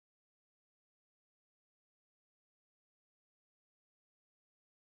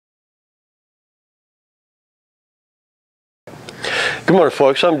Good morning,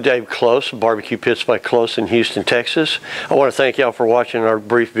 folks. I'm Dave Klose, Barbecue Pits by Klose in Houston, Texas. I want to thank y'all for watching our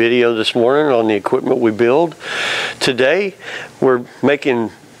brief video this morning on the equipment we build. Today, we're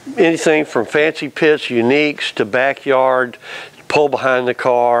making anything from fancy pits, uniques, to backyard, pull behind the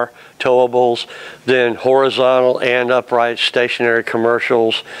car, towables, then horizontal and upright stationary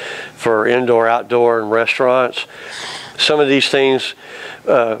commercials for indoor, outdoor, and restaurants. Some of these things,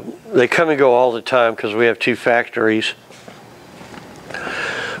 they come and go all the time because we have two factories.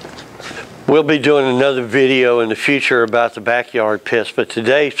 We'll be doing another video in the future about the backyard pits, but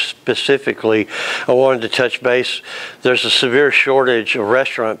today specifically I wanted to touch base. There's a severe shortage of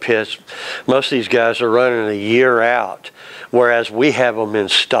restaurant pits. Most of these guys are running a year out, whereas we have them in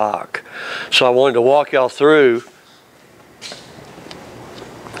stock. So I wanted to walk y'all through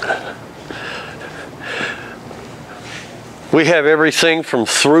we have everything from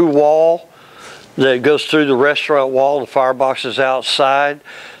through wall that goes through the restaurant wall and the fireboxes outside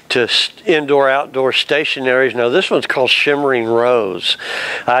to indoor outdoor stationaries. Now this one's called Shimmering Rose.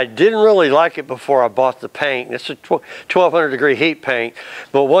 I didn't really like it before I bought the paint. It's a 1200 degree heat paint,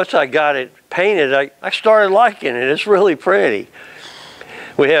 but once I got it painted I started liking it. It's really pretty.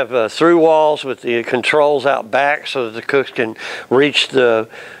 We have through walls with the controls out back so that the cooks can reach the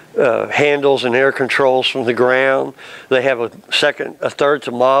handles and air controls from the ground. They have a third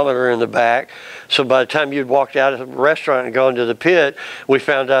thermometer in the back, so by the time you'd walked out of the restaurant and gone to the pit, we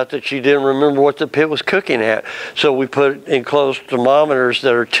found out that you didn't remember what the pit was cooking at. So we put enclosed thermometers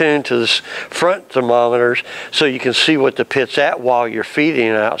that are tuned to the front thermometers so you can see what the pit's at while you're feeding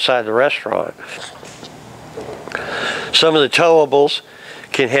it outside the restaurant. Some of the towables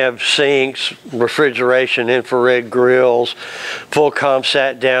can have sinks, refrigeration, infrared grills, full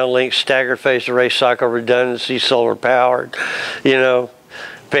ComSat downlink, staggered phase array, cycle redundancy, solar powered, you know,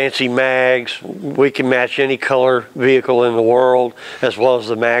 fancy mags. We can match any color vehicle in the world as well as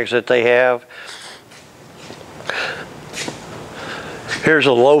the mags that they have. Here's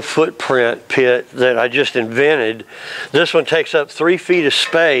a low footprint pit that I just invented. This one takes up 3 feet of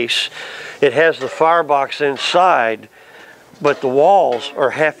space. It has the firebox inside, but the walls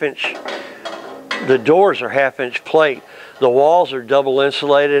are the doors are half-inch plate. The walls are double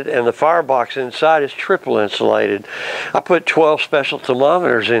insulated and the firebox inside is triple insulated. I put 12 special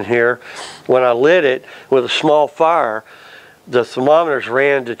thermometers in here. When I lit it with a small fire, the thermometers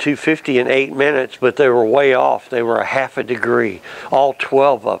ran to 250 in 8 minutes, but they were way off. They were a half a degree, all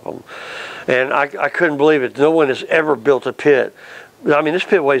 12 of them. And I couldn't believe it. No one has ever built a pit. I mean, this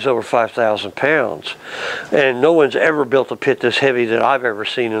pit weighs over 5,000 pounds, and no one's ever built a pit this heavy that I've ever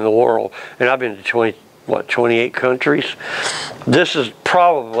seen in the world. And I've been to 28 countries. This is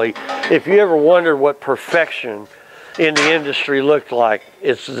probably, if you ever wondered what perfection in the industry looked like,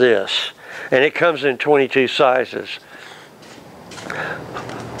 it's this. And it comes in 22 sizes.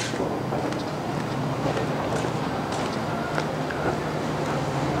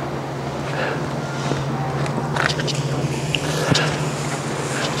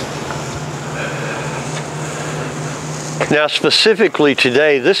 Now specifically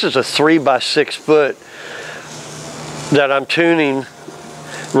today, this is a 3 by 6 foot that I'm tuning,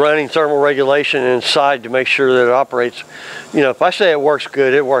 running thermal regulation inside to make sure that it operates. You know, if I say it works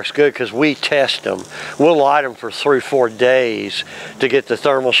good because we test them. We'll light them for 3 or 4 days to get the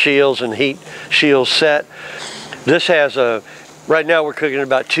thermal shields and heat shields set. This has right now we're cooking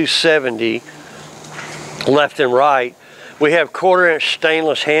about 270 left and right. We have 1/4 inch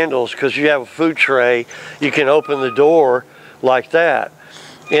stainless handles because you have a food tray. You can open the door like that.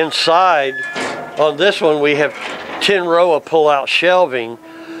 Inside, on this one, we have 10 row of pull-out shelving.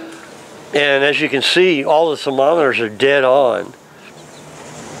 And as you can see, all the thermometers are dead on.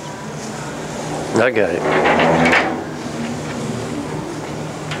 I got it.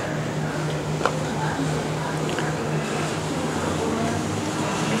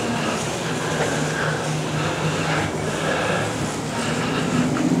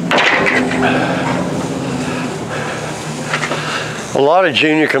 A lot of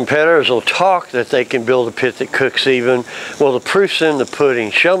junior competitors will talk that they can build a pit that cooks even. Well, the proof's in the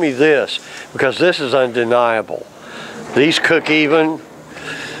pudding. Show me this, because this is undeniable. These cook even,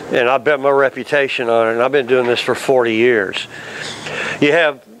 and I bet my reputation on it, and I've been doing this for 40 years. You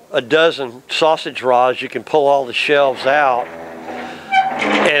have a dozen sausage rods. You can pull all the shelves out,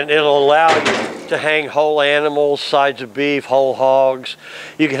 and it'll allow you to hang whole animals, sides of beef, whole hogs.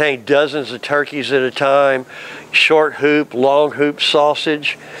 You can hang dozens of turkeys at a time, short hoop, long hoop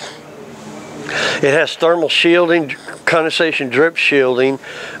sausage. It has thermal shielding, condensation drip shielding.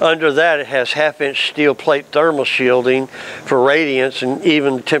 Under that, it has 1/2-inch steel plate thermal shielding for radiance and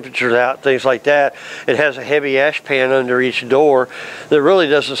even temperatures out, things like that. It has a heavy ash pan under each door that really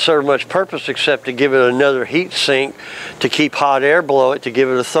doesn't serve much purpose except to give it another heat sink to keep hot air below it to give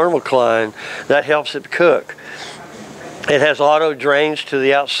it a thermocline. That helps it cook. It has auto drains to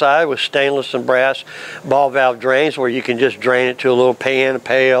the outside with stainless and brass ball valve drains where you can just drain it to a little pan, a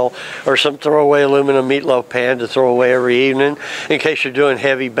pail, or some throwaway aluminum meatloaf pan to throw away every evening in case you're doing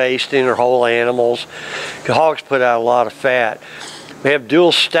heavy basting or whole animals. Hogs put out a lot of fat. We have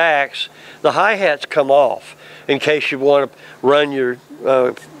dual stacks. The hi-hats come off in case you want to run your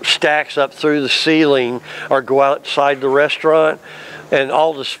stacks up through the ceiling or go outside the restaurant. And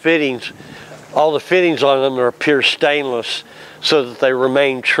all the fittings on them are pure stainless so that they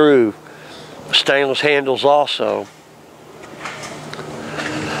remain true. Stainless handles also.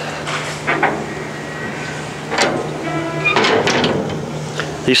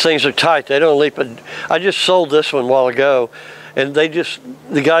 These things are tight, they don't leak. I just sold this one a while ago, and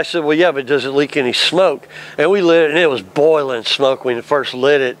the guy said, well, yeah, but does it leak any smoke? And we lit it, and it was boiling smoke when we first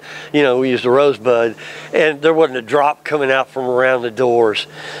lit it. You know, we used a rosebud, and there wasn't a drop coming out from around the doors.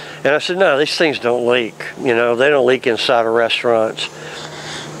 And I said, no, these things don't leak. You know, they don't leak inside of restaurants.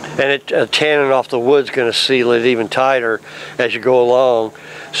 And tanning off the wood's going to seal it even tighter as you go along.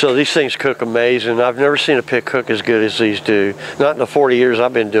 So these things cook amazing. I've never seen a pit cook as good as these do. Not in the 40 years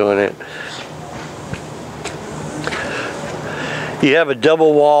I've been doing it. You have a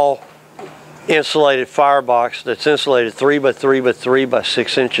double wall insulated firebox that's insulated 3 by 3 by 3 by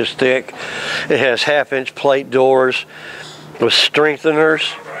 6 inches thick. It has 1/2-inch plate doors with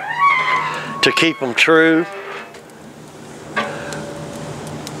strengtheners to keep them true.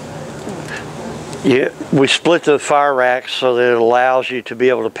 Yeah, we split the fire racks so that it allows you to be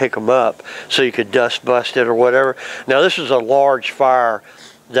able to pick them up so you could dust bust it or whatever. Now this is a large fire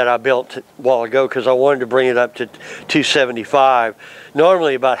that I built a while ago because I wanted to bring it up to 275.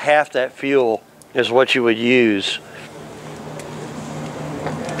 Normally about half that fuel is what you would use.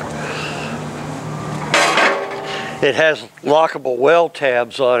 It has lockable well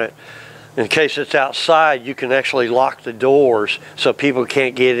tabs on it. In case it's outside, you can actually lock the doors so people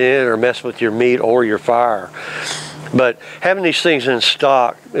can't get in or mess with your meat or your fire. But having these things in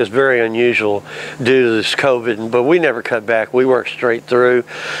stock is very unusual due to this COVID, but we never cut back. We work straight through,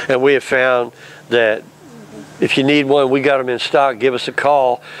 and we have found that if you need one, we got them in stock. Give us a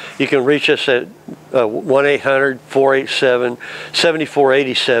call. You can reach us at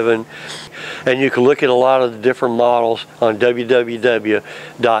 1-800-487-7487, and you can look at a lot of the different models on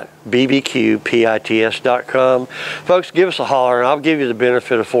www.bbqpits.com. Folks, give us a holler, and I'll give you the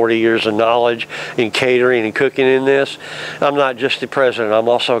benefit of 40 years of knowledge in catering and cooking in this. I'm not just the president, I'm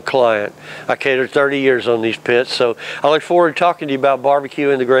also a client. I catered 30 years on these pits, so I look forward to talking to you about barbecue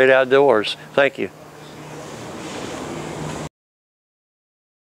in the great outdoors. Thank you.